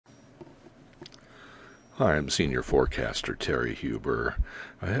Hi, I'm Senior Forecaster Terry Huber.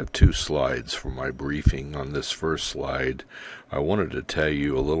 I have two slides for my briefing. On this first slide, I wanted to tell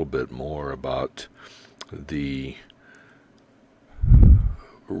you a little bit more about the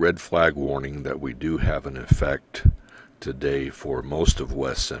red flag warning that we do have in effect today for most of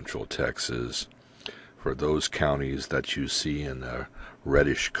west central Texas. For those counties that you see in a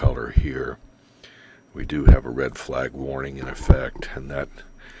reddish color here, we do have a red flag warning in effect, and that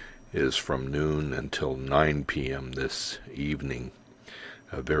is from noon until 9 p.m. this evening.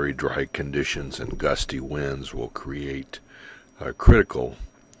 Very dry conditions and gusty winds will create critical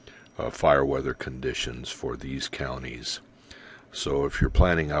fire weather conditions for these counties. So if you're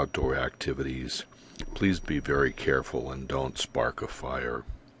planning outdoor activities, please be very careful and don't spark a fire.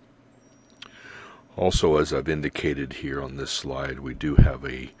 Also, as I've indicated here on this slide, we do have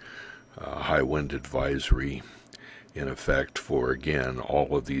a high wind advisory in effect for, again,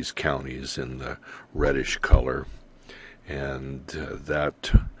 all of these counties in the reddish color, and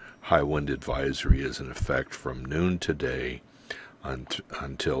that high wind advisory is in effect from noon today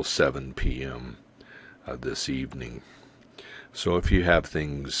until 7 p.m. This evening. So if you have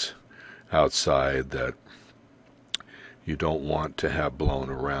things outside that you don't want to have blown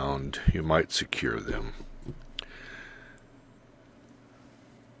around, you might secure them.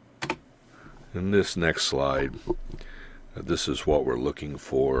 In this next slide, this is what we're looking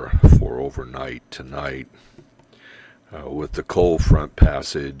for overnight tonight. With the cold front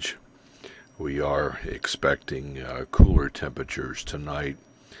passage, we are expecting cooler temperatures tonight,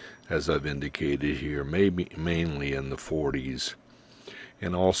 as I've indicated here, maybe mainly in the 40s.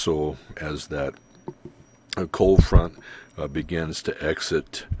 And also, as that cold front begins to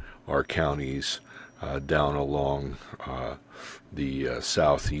exit our counties down along the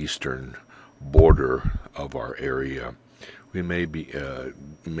southeastern border of our area, we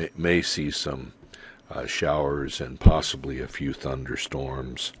may see some showers and possibly a few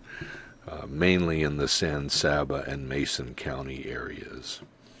thunderstorms, mainly in the San Saba and Mason County areas.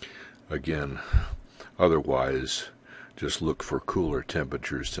 Again, otherwise, just look for cooler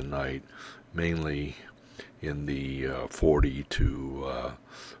temperatures tonight, mainly in the 40 to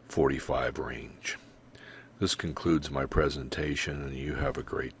 45 range. This concludes my presentation, and you have a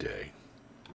great day.